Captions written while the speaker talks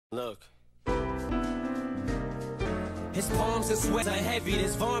Look. His palms and sweat are heavy,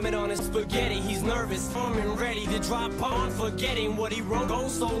 there's vomit on his spaghetti. He's nervous, firm and ready to drop on, forgetting what he wrote.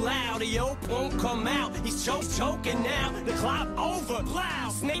 Goes so loud, the oak won't come out. He's choking now, the clock over.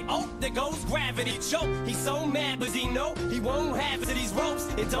 Loud, snake oak, there goes gravity. Choke, he's so mad, but he know he won't have it to these ropes.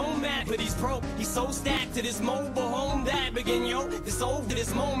 It don't matter, but he's broke. He's so stacked to this mobile home that begin, yo. This over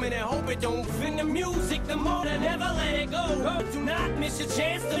this moment and hope it don't fin the music, the motor, never let it go. Do not miss your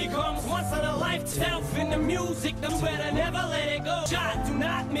chance till he comes once in a lifetime. In the music, the better never let it go. Shot, do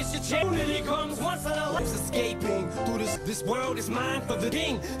not miss your chance. Unity comes once in a life. Escaping through this world is mine for the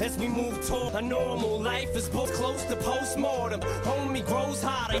king. As we move toward a normal life is both close to post-mortem. Homie grows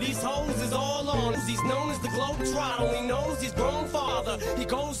hotter. These hoes is all on. He's known as the globetrotter. He knows his grown father. He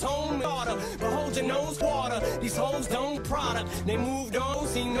goes home with daughter. But hold your nose water. These hoes don't product. They moved on.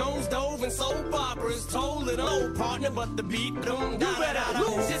 He knows dove and soap operas. Told it old partner, but the beat don't die. You better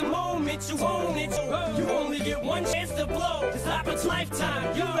lose this moment. You own it. You only get one chance to blow. It's like a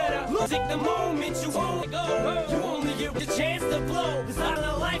lifetime. You better lose it the moment you won't go. You only get the chance to blow. It's not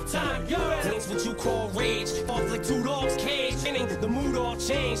a lifetime. You better. Things what you call rage. Off like two dogs' cage. The mood all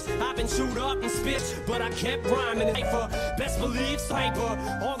changed. I've been chewed up and spit, but I kept rhyming. For best believe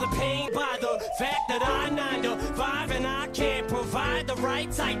hyper. All the pain by the fact that I 9 to 5 and I can't provide the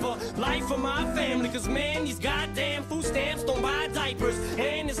right type of life for my family. Cause man, these goddamn food stamps don't buy diapers.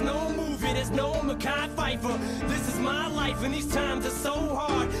 And there's no movie, there's no Mackay Pfeiffer. This is my life and these times are so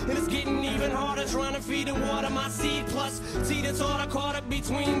hard. And it's getting even harder trying to feed and water my seed. Plus, see the thought I caught up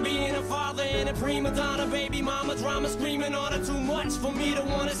between being a father and a prima donna. Baby mama drama screaming on her too much for me to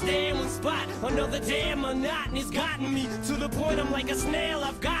wanna stay in one spot. Another damn monotony's gotten me to the point I'm like a snail.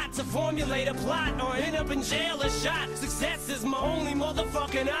 I've got to formulate a plot or end up in jail or shot. Success is my only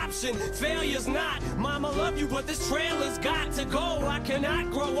motherfucking option. Failure's not. Mama love you, but this trailer's got to go. I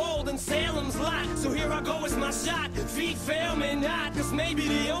cannot grow old in Salem's lot. So here I go, it's my shot. Feet fail me not, cause maybe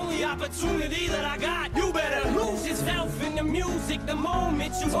the only opportunity that I got. You better lose yourself in the music the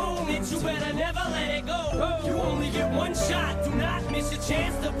moment you own it. You better never let it go. You only get one shot. Do not miss your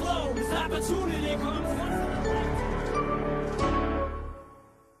chance to blow. This opportunity comes